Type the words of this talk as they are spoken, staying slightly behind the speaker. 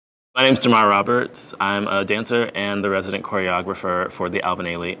My name's Jamar Roberts. I'm a dancer and the resident choreographer for the Alvin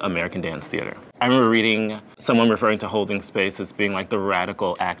Ailey American Dance Theater. I remember reading someone referring to holding space as being like the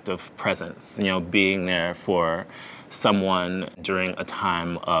radical act of presence, being there for someone during a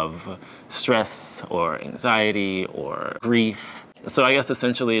time of stress or anxiety or grief. So I guess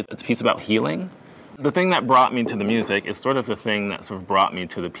essentially it's a piece about healing. The thing that brought me to the music is sort of the thing that sort of brought me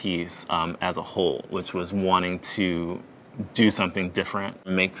to the piece as a whole, which was wanting to do something different,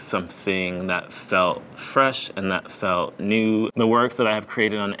 make something that felt fresh and that felt new. The works that I have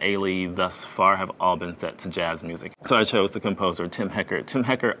created on Ailey thus far have all been set to jazz music. So I chose the composer, Tim Hecker. Tim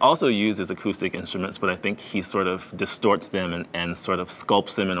Hecker also uses acoustic instruments, but I think he sort of distorts them and sort of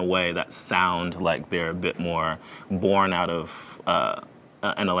sculpts them in a way that sound like they're a bit more born out of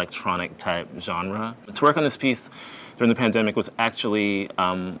an electronic type genre. To work on this piece during the pandemic was actually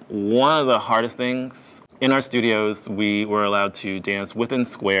one of the hardest things. In our studios, we were allowed to dance within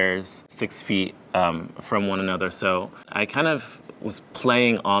squares, 6 feet from one another. So I kind of was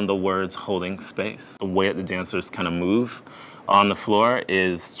playing on the words holding space. The way that the dancers kind of move on the floor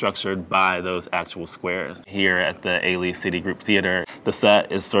is structured by those actual squares. Here at the Ailey City Group Theater, the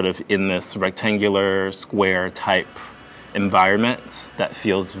set is sort of in this rectangular square type environment that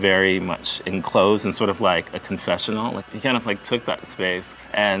feels very enclosed and sort of like a confessional. Like, you kind of like took that space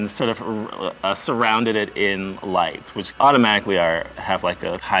and sort of surrounded it in lights, which automatically have like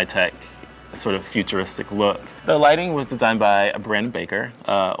a high-tech sort of futuristic look. The lighting was designed by Brandon Baker,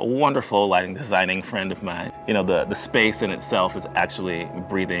 a wonderful lighting designing friend of mine. The space in itself is actually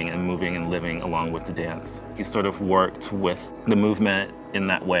breathing and moving and living along with the dance. He sort of worked with the movement in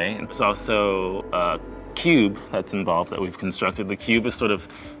that way. There's also a cube that's involved that we've constructed. The cube is sort of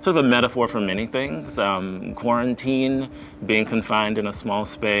a metaphor for many things. Quarantine, being confined in a small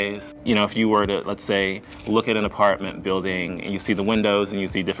space. If you were to, let's say, look at an apartment building and you see the windows and you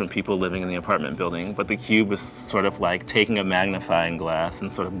see different people living in the apartment building, but the cube is sort of like taking a magnifying glass and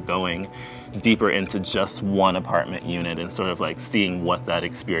sort of going deeper into just one apartment unit and sort of like seeing what that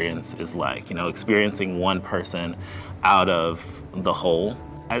experience is like. Experiencing one person out of the whole.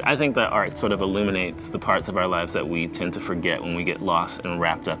 I think that art sort of illuminates the parts of our lives that we tend to forget when we get lost and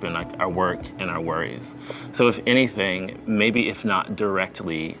wrapped up in our work and our worries. So if anything, maybe if not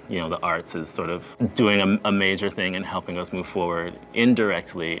directly, the arts is sort of doing a major thing and helping us move forward.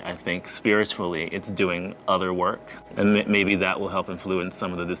 Indirectly, I think spiritually, it's doing other work. And maybe that will help influence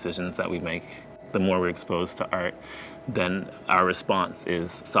some of the decisions that we make. The more we're exposed to art, then our response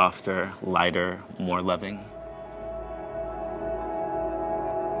is softer, lighter, more loving.